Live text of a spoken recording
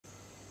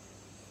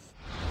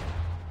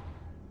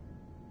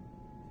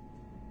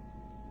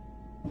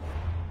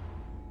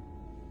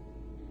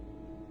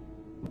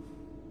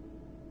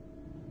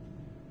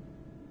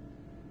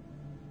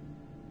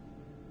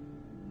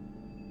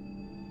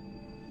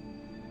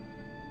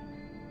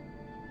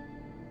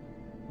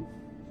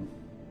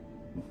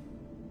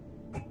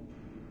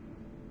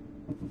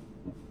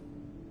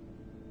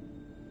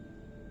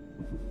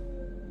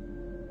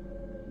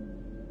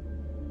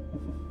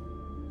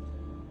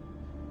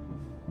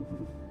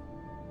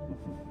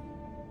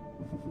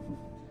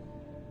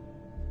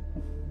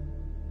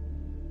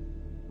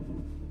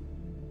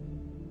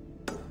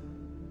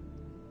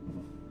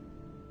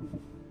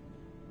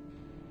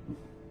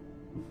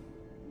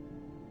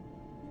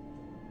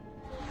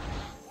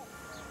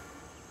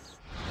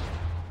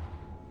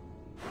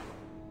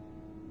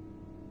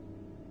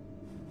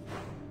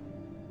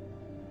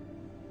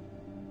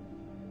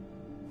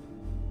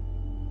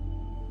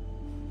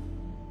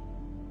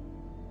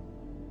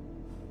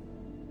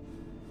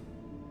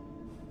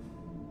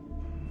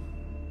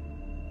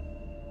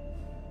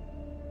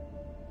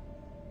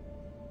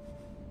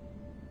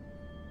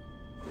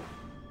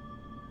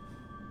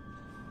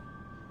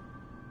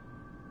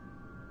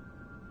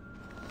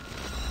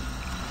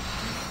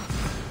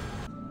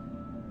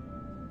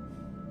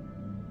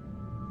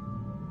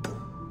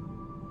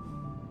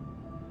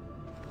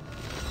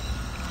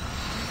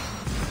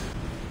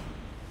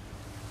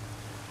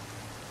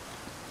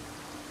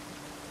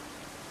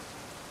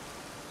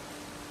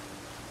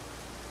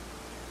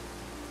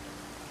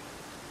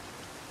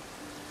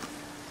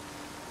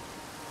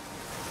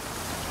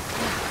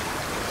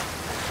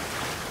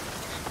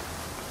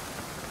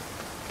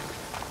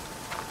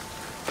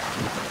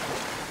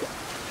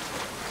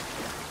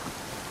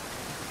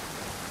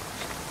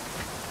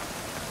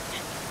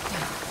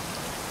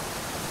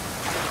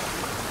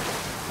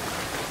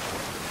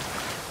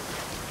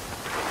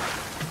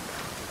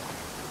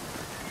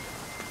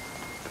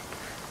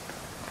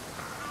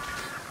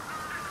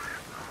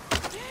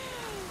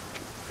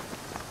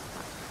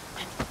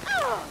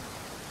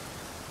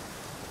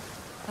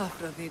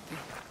Aphrodite,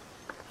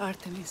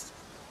 Artemis,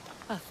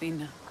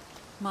 Athena,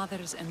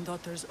 mothers and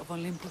daughters of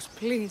Olympus,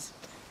 please,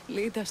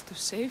 lead us to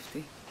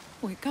safety.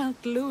 We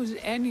can't lose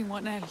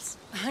anyone else.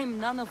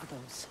 I'm none of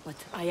those, but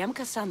I am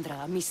Cassandra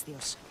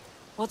Amistios.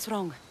 What's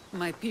wrong?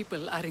 My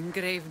people are in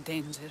grave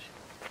danger.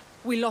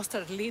 We lost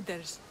our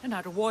leaders and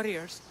our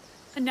warriors,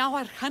 and now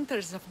our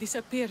hunters have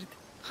disappeared.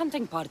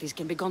 Hunting parties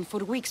can be gone for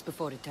weeks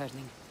before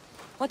returning.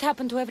 What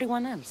happened to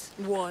everyone else?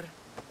 War.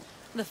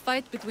 The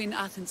fight between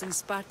Athens and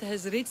Sparta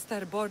has reached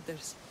our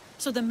borders,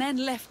 so the men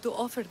left to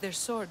offer their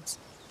swords.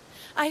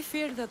 I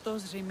fear that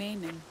those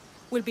remaining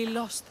will be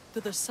lost to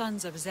the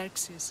sons of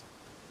Xerxes.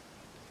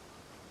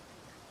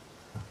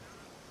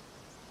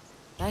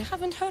 I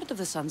haven't heard of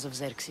the sons of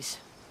Xerxes.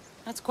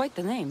 That's quite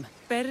the name.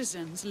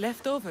 Persians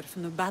left over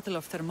from the Battle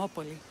of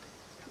Thermopylae.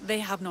 They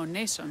have no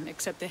nation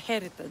except the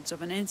heritage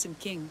of an ancient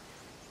king,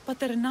 but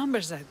their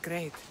numbers are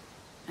great,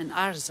 and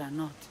ours are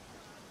not.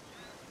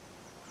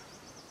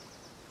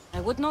 I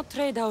would not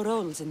trade our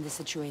roles in this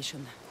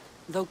situation,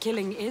 though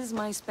killing is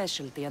my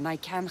specialty and I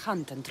can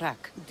hunt and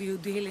track. Do you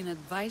deal in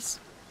advice?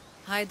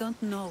 I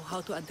don't know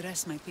how to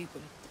address my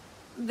people.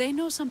 They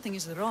know something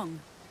is wrong,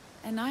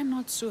 and I'm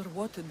not sure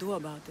what to do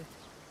about it.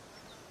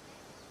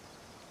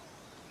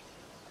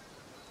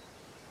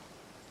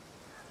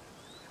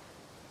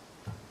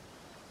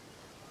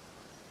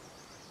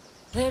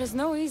 There is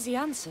no easy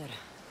answer.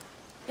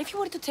 If you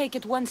were to take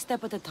it one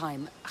step at a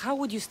time, how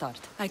would you start?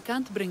 I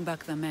can't bring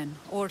back the men,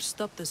 or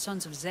stop the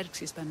sons of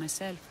Xerxes by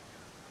myself.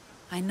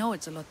 I know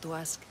it's a lot to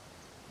ask,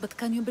 but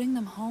can you bring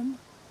them home?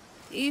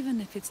 Even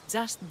if it's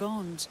just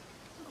bones,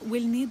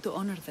 we'll need to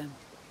honor them.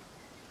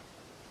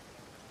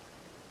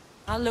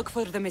 I'll look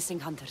for the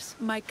missing hunters.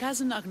 My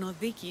cousin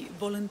Agnodiki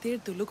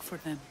volunteered to look for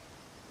them.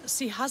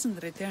 She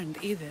hasn't returned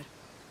either.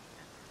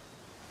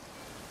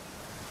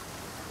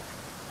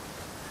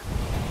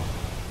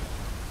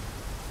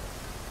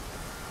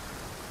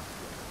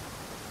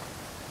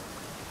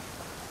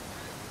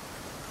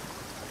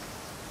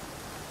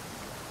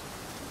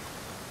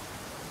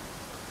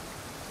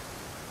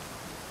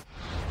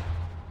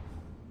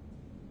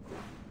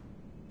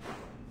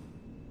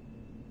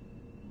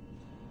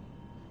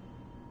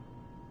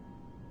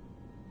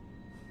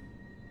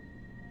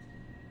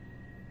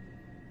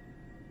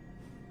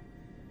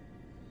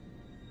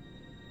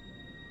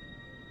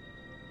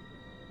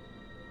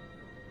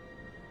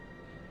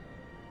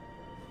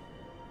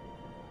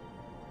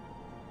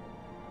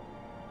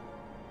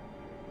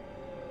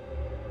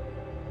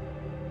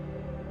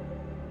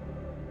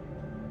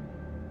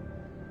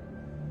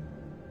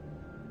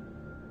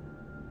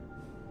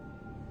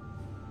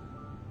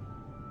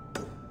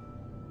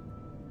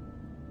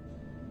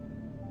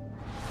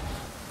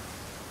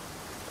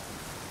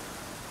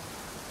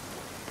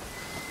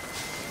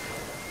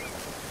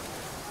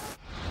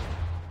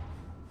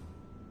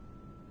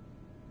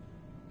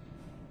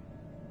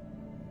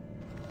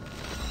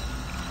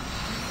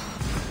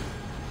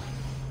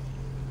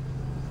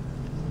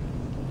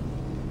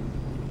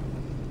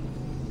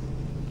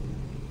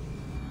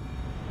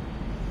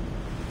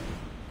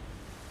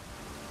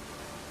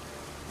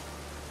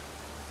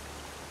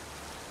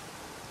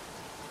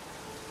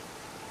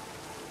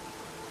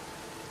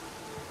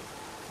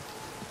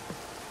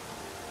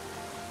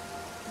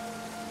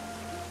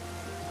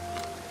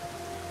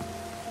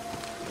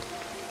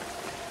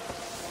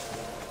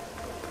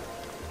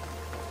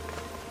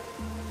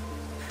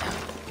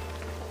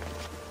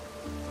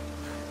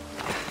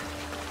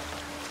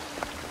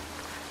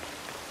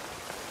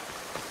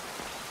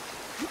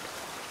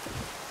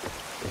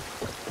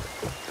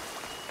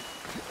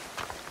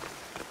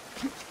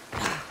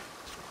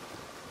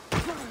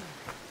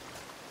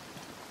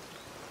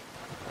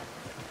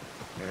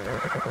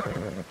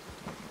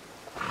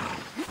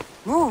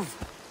 Move!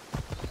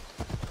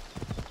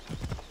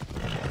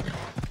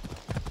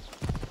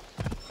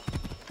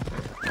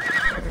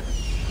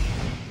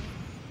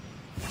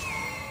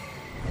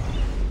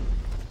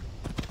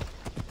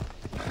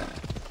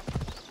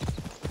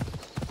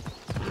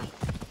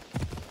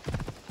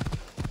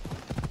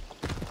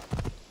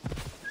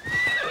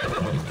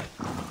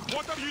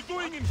 What are you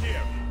doing in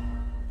here?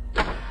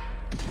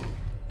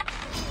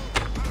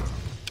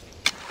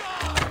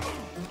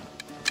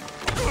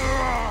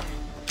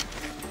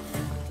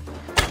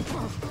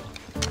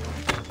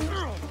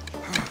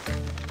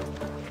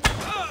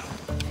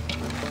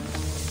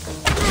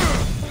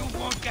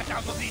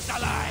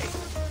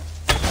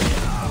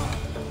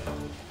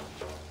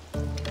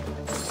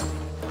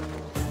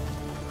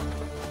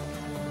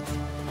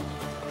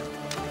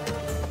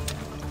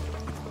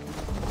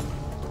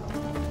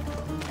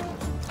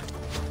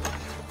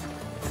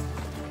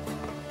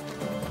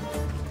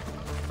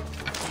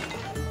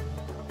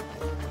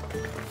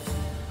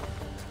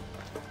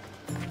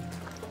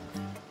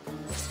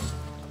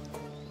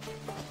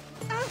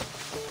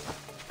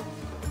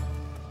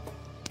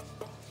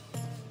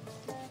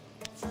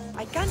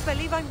 I can't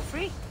believe I'm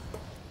free.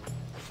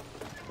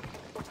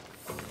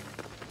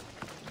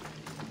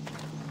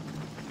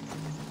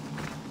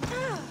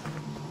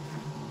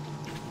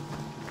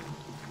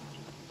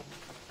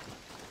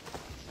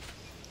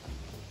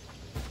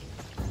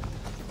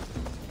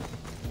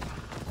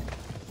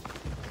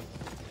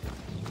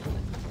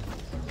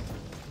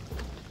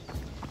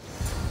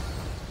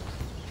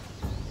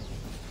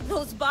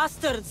 Those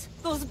bastards!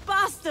 Those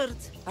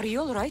bastards! Are you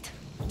all right?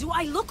 Do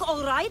I look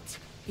all right?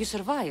 You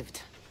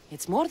survived.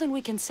 It's more than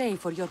we can say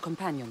for your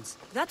companions.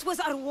 That was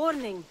our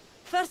warning.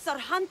 First our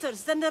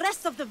hunters, then the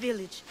rest of the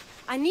village.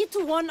 I need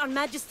to warn our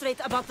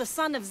magistrate about the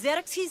son of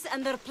Xerxes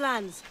and their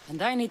plans.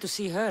 And I need to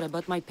see her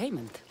about my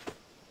payment.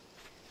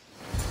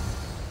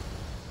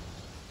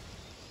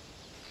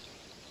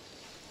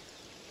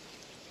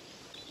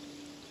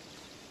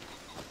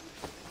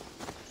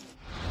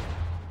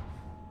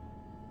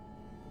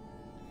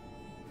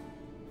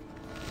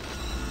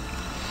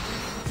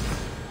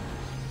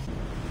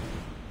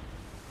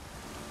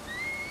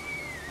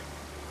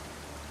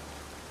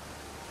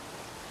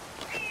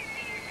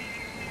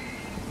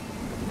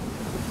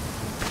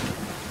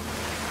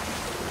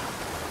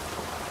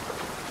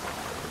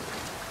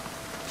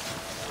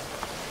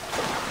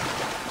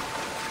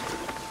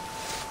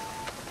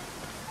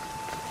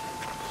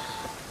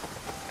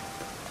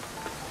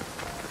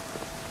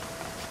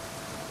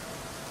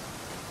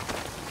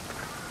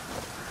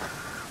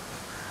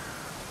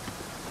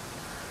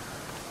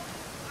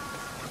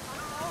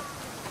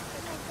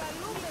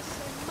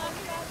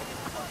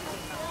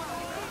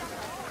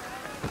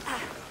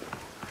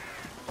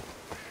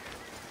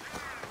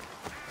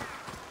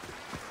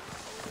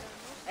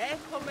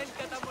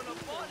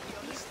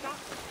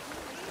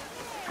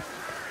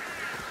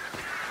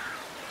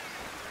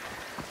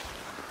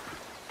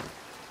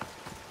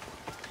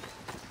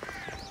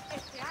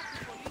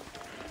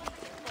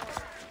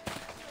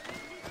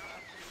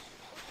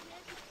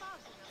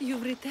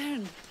 You've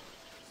returned.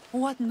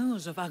 What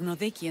news of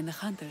Agnodiki and the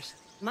hunters?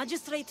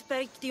 Magistrate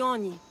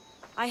Perictioni,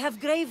 I have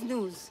grave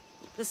news.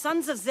 The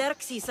sons of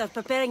Xerxes are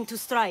preparing to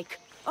strike.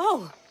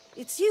 Oh,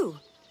 it's you.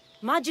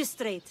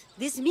 Magistrate,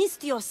 this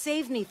Mistio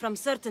saved me from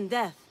certain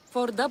death.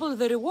 For double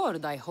the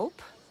reward, I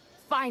hope.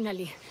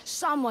 Finally,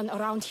 someone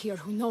around here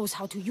who knows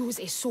how to use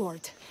a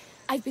sword.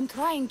 I've been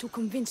trying to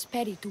convince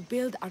Peri to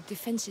build our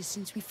defenses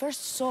since we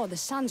first saw the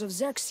sons of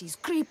Xerxes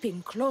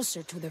creeping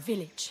closer to the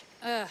village.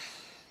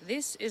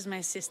 This is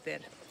my sister,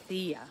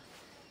 Thea.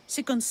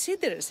 She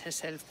considers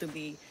herself to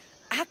be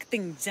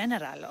acting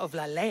general of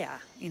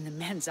Lalea in the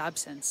men's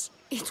absence.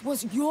 It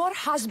was your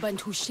husband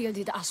who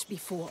shielded us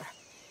before.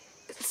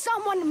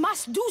 Someone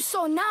must do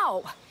so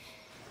now!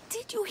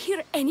 Did you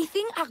hear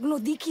anything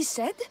Agnodiki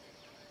said?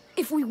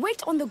 If we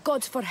wait on the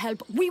gods for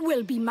help, we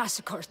will be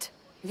massacred.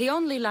 The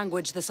only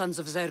language the sons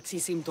of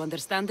Xerxes seem to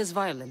understand is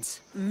violence.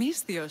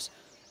 Misthios,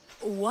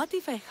 what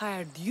if I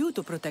hired you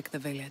to protect the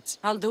village?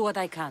 I'll do what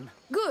I can.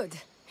 Good.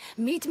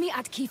 Meet me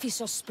at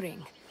Kiphisos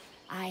Spring.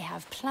 I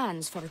have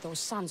plans for those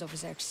sons of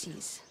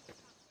Xerxes.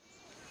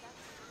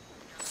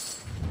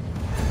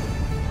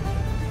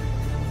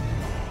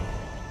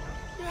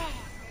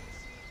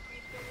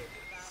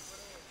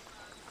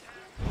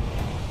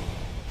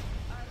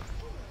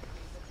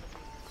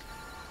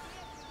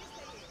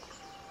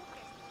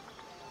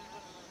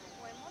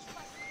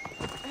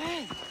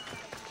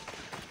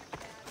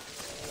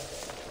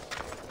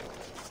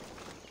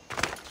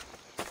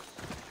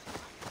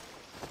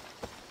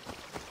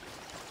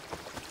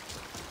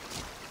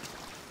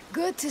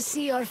 Good to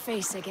see your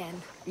face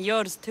again.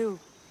 Yours too.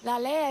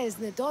 Lalea is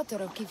the daughter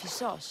of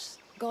Kiphisos,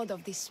 god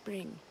of this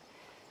spring.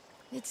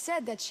 It's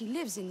said that she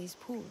lives in these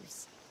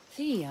pools.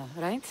 Thea,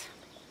 right?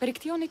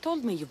 Perictioni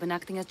told me you've been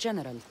acting as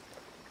general.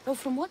 Though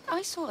from what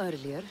I saw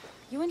earlier,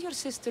 you and your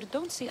sister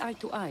don't see eye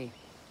to eye.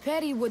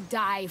 Peri would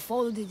die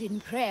folded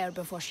in prayer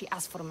before she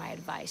asked for my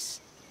advice.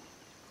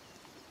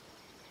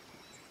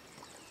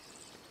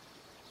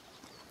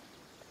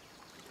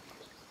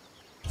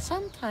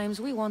 Sometimes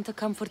we want a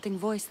comforting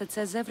voice that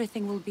says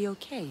everything will be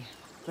okay,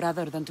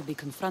 rather than to be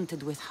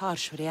confronted with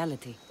harsh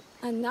reality.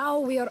 And now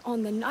we are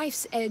on the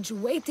knife's edge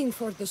waiting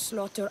for the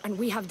slaughter, and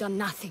we have done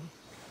nothing.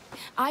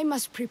 I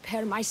must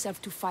prepare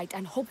myself to fight,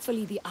 and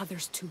hopefully the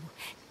others too.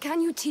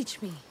 Can you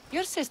teach me?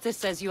 Your sister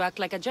says you act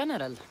like a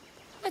general.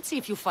 Let's see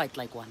if you fight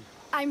like one.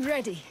 I'm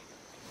ready.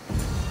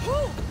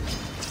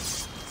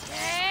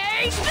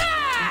 Take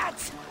that!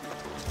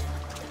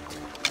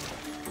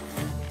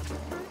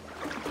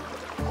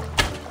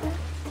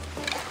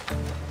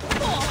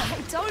 Oh,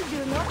 I told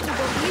you not to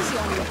go easy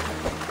on me.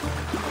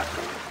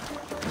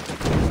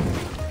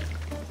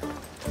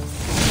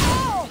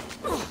 Oh!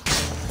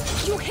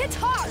 You hit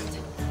hard!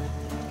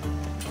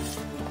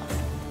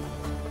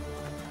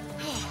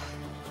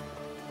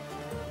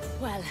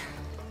 Well,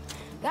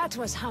 that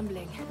was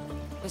humbling.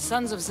 The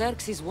sons of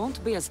Xerxes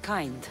won't be as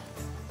kind.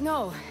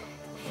 No,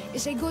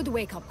 it's a good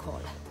wake-up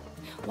call.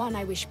 One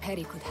I wish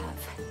Peri could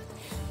have.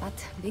 But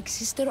Big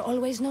Sister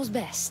always knows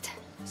best.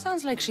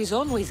 Sounds like she's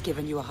always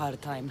given you a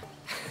hard time.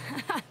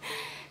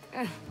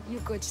 You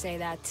could say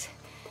that.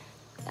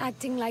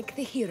 Acting like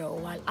the hero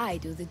while I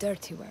do the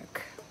dirty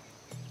work.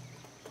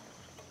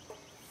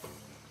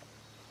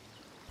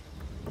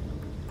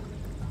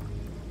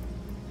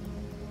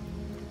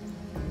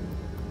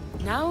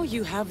 Now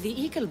you have the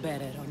Eagle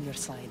Bearer on your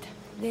side.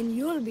 Then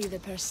you'll be the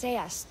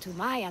Perseus to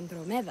my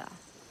Andromeda.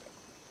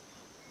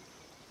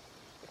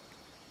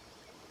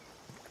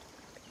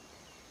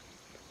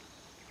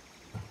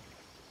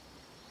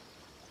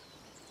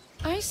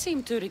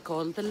 seem to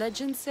recall the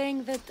legend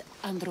saying that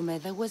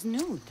Andromeda was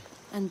nude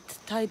and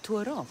tied to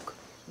a rock.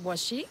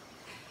 Was she?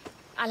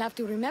 I'll have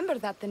to remember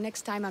that the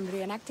next time I'm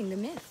reenacting the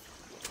myth.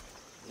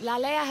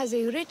 Lalea has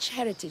a rich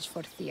heritage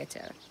for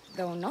theater,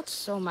 though not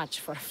so much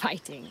for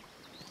fighting.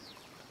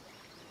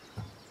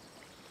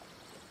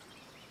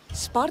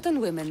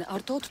 Spartan women are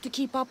taught to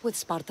keep up with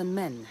Spartan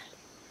men.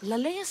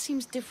 Lalea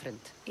seems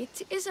different.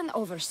 It is an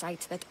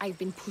oversight that I've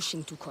been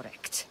pushing to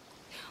correct.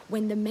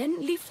 When the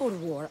men leave for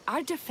war,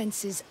 our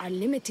defenses are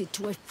limited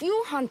to a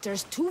few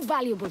hunters too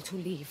valuable to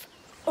leave,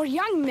 or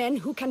young men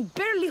who can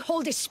barely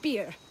hold a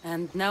spear.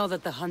 And now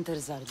that the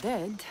hunters are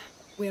dead...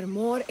 We're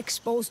more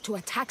exposed to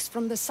attacks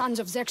from the sons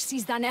of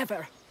Xerxes than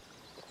ever.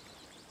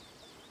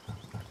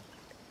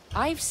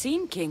 I've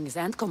seen kings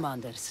and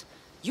commanders.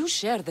 You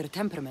share their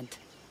temperament.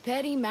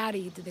 Perry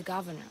married the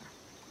governor.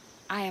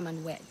 I am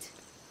unwed.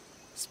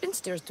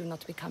 Spinsters do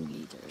not become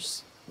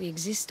leaders. We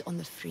exist on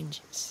the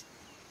fringes.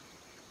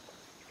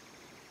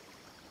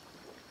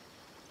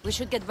 We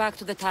should get back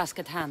to the task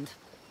at hand.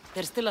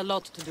 There's still a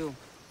lot to do.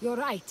 You're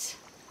right,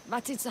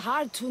 but it's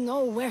hard to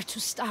know where to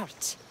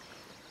start.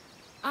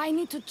 I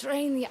need to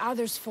train the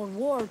others for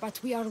war,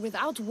 but we are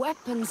without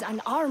weapons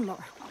and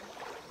armor.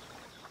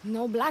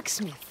 No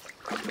blacksmith.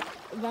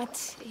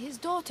 But his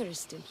daughter is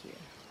still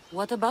here.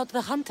 What about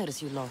the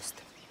hunters you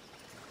lost?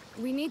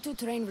 We need to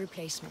train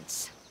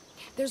replacements.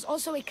 There's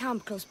also a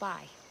camp close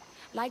by.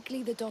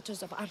 Likely the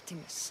daughters of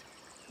Artemis.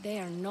 They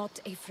are not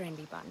a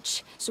friendly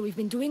bunch, so we've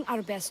been doing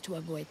our best to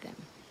avoid them.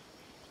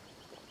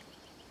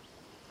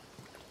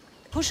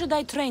 Who should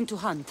I train to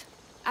hunt?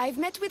 I've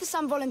met with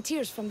some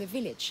volunteers from the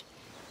village.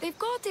 They've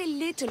got a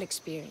little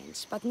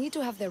experience, but need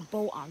to have their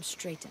bow arms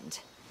straightened.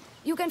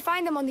 You can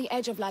find them on the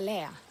edge of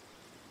Lalea.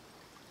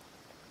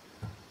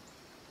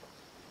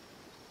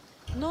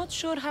 Not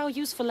sure how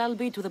useful I'll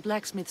be to the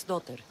blacksmith's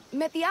daughter.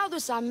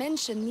 Methiaudusa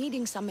mentioned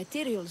needing some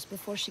materials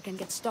before she can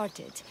get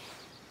started.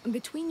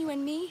 Between you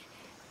and me,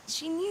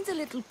 she needs a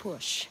little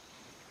push.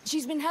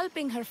 She's been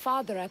helping her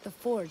father at the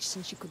forge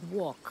since she could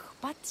walk,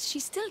 but she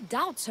still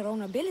doubts her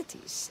own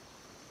abilities.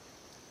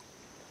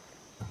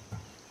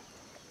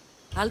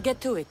 I'll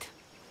get to it.